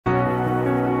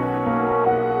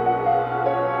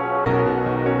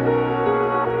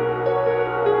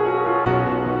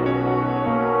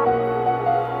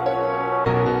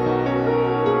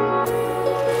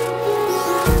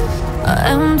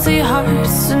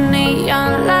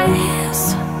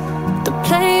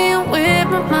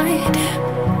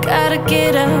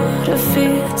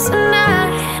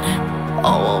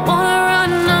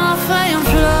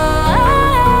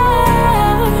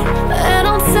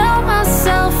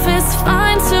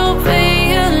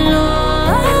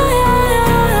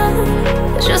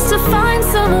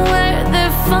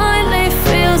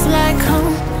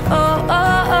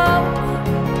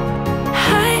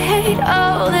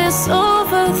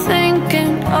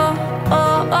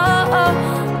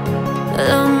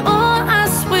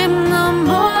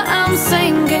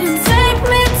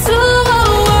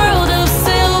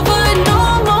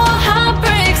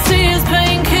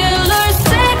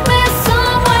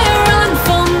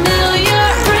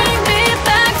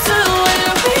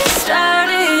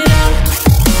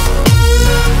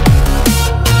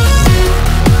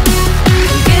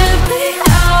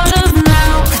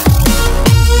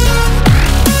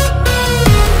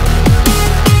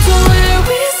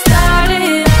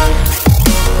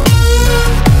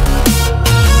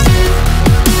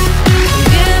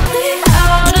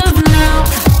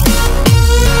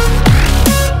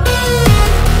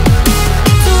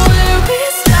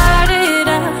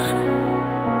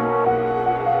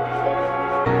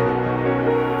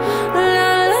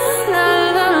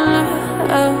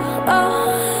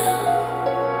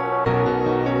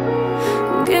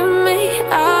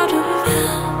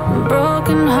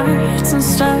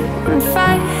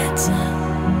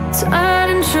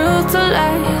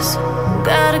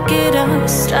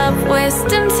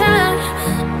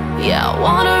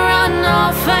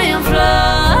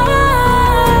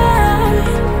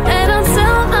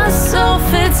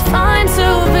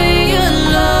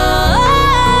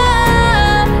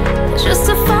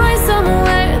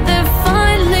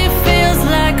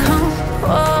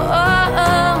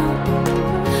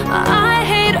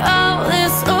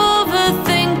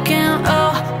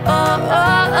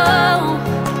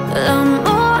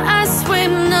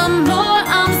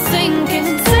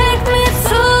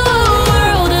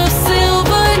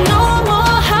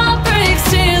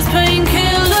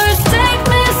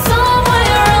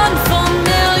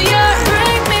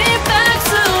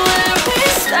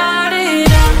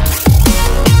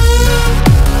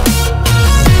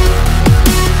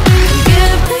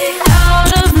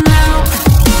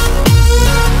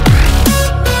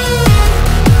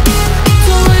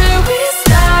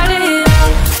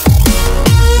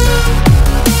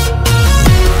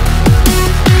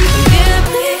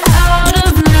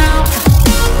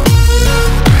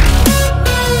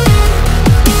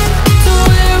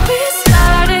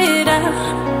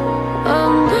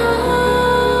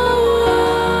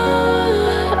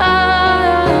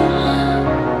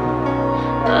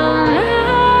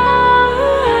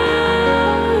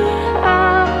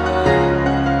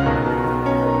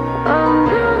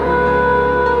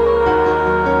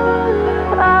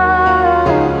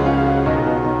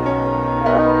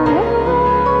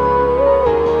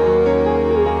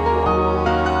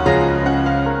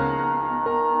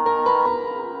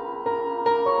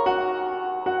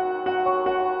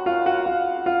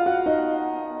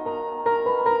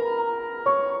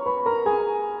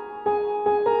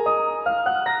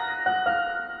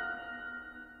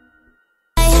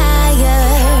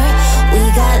We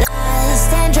got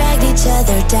lost and dragged each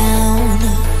other down.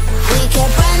 We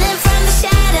kept running from the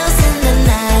shadows in the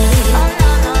night,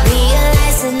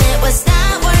 realizing it was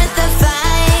not worth the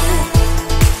fight.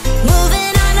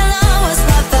 Moving on alone was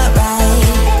what felt right,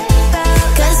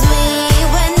 'cause we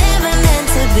were never meant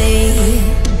to be.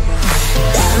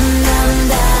 Dum dum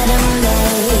da dum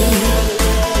day,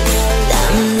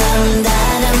 dum dum da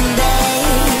dum day,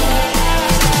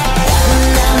 dum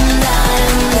dum da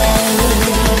dum day.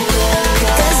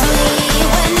 'Cause we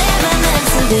were never meant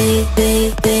to be.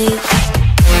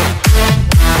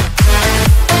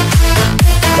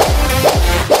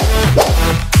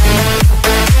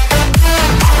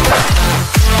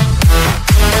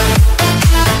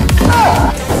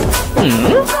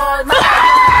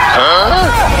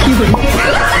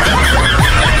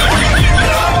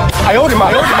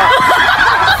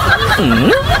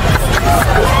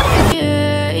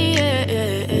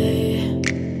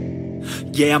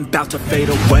 Yeah, I'm about to fade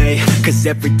away, 'cause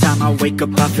every time I wake up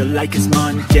I feel like it's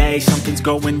Monday. Something's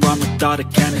going wrong with all the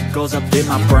chemicals up in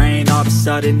my brain. All of a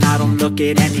sudden I don't look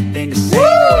at anything the same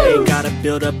way. Gotta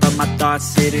build up of my thoughts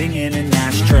sitting in an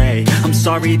ashtray. I'm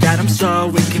sorry that I'm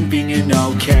so inconvenient,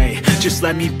 okay. Just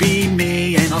let me be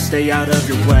me and I'll stay out of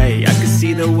your way. I can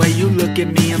see the way you look at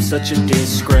me, I'm such a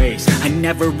disgrace. I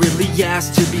never really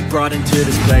asked to be brought into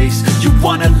this place. You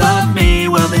wanna love me?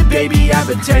 Well then baby I have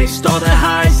a taste. All the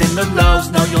highs and the lows,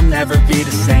 no know you'll never be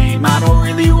the same. I don't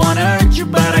really wanna hurt you,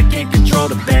 but I can't control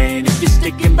the pain. If you're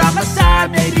sticking by my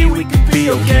side, maybe we could be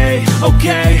okay.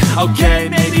 Okay, okay,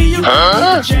 maybe you need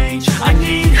to change. I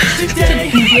need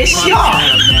today.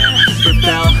 Never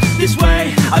felt this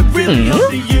way. I really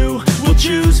hope that you will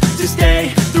choose to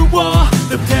stay through all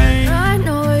the pain. I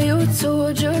know you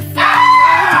told your friend.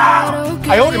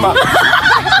 哎呦我的妈！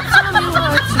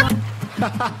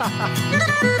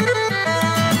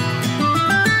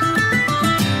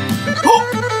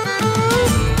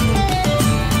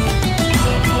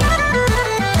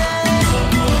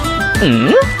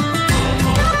嗯？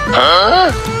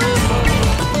啊？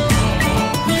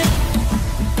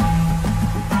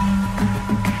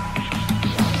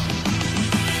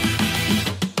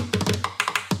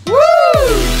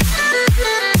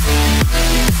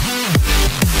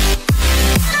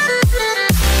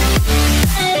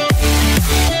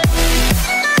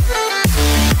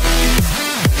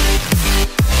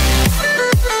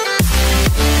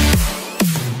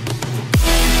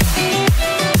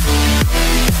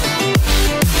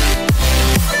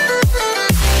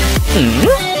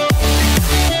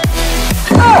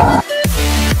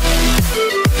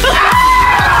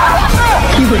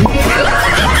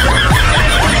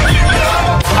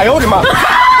 哎呦我的妈！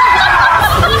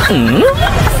嗯。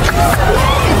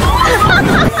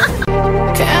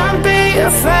 Can't be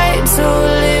afraid to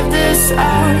leave this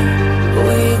out.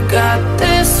 We got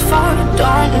this far,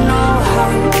 don't know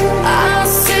how. I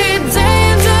see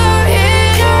danger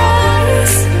in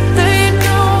us. They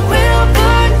know we'll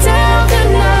burn down the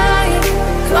night.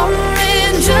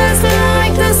 Coming just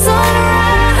like the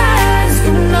sunrise.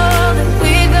 You know that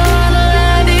we gonna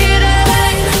let it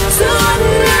rain.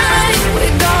 Tonight we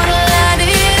gonna let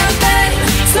it rain.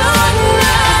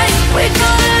 Tonight we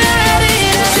gonna let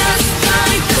it just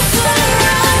like the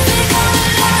sunrise. We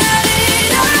gonna let it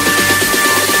rain.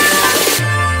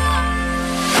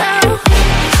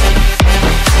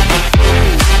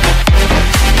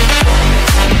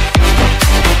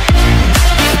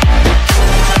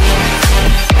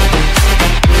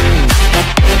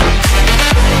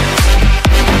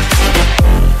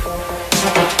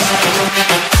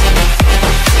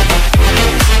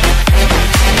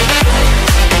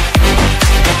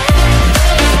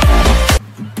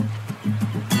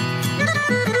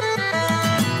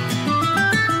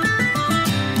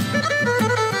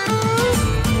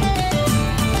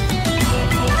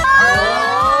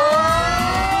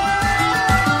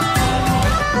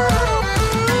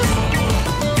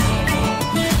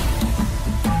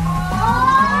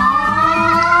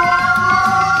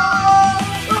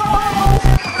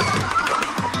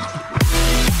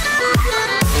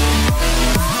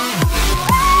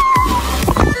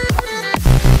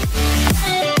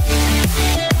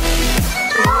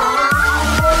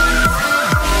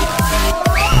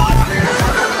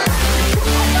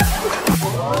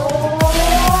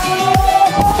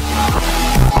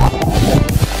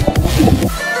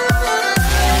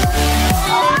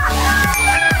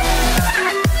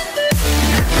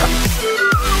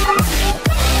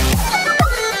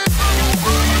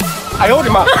哎呦我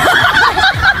的妈！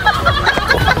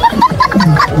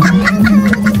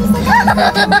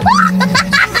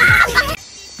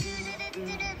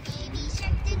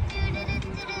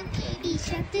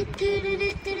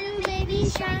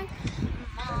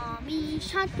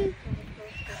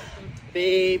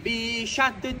 Baby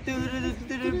shark do do do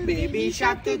do do, baby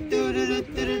shark do do do do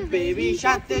do, baby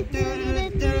shark do do do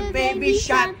do, baby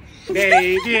shark.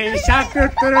 Baby shark do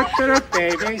do do do,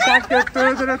 baby shark do do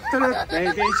do do,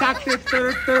 baby shark do do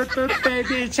do do,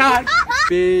 baby shark.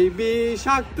 Baby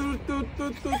shark do do do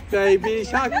do, baby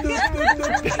shark do do do,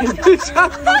 baby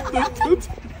shark do do do.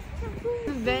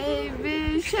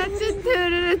 Baby shark, do do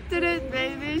do do,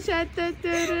 baby shark, do do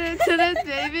do do,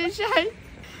 baby shark.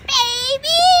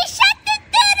 Baby shark, do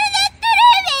do do do,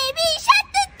 baby shark,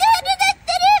 do do do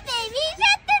do, baby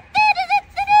shark, do do do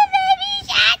do, baby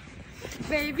shark.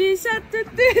 Baby shark, do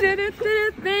do do do,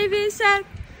 baby shark.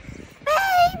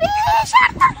 Baby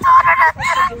shark, do do do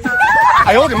do.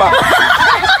 哎呦我的妈！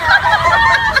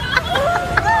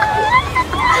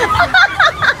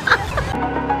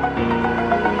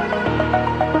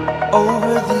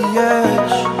 Over the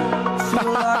edge, feel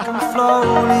like I'm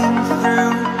floating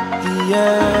through the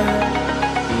air.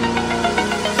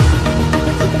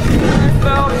 The pain I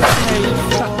felt is paid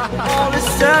for, all is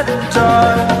said and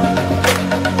done.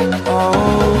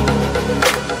 Oh,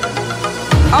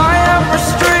 I am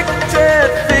restricted,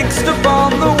 fixed upon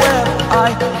the web.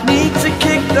 I need to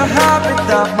kick the habit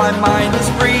that my mind is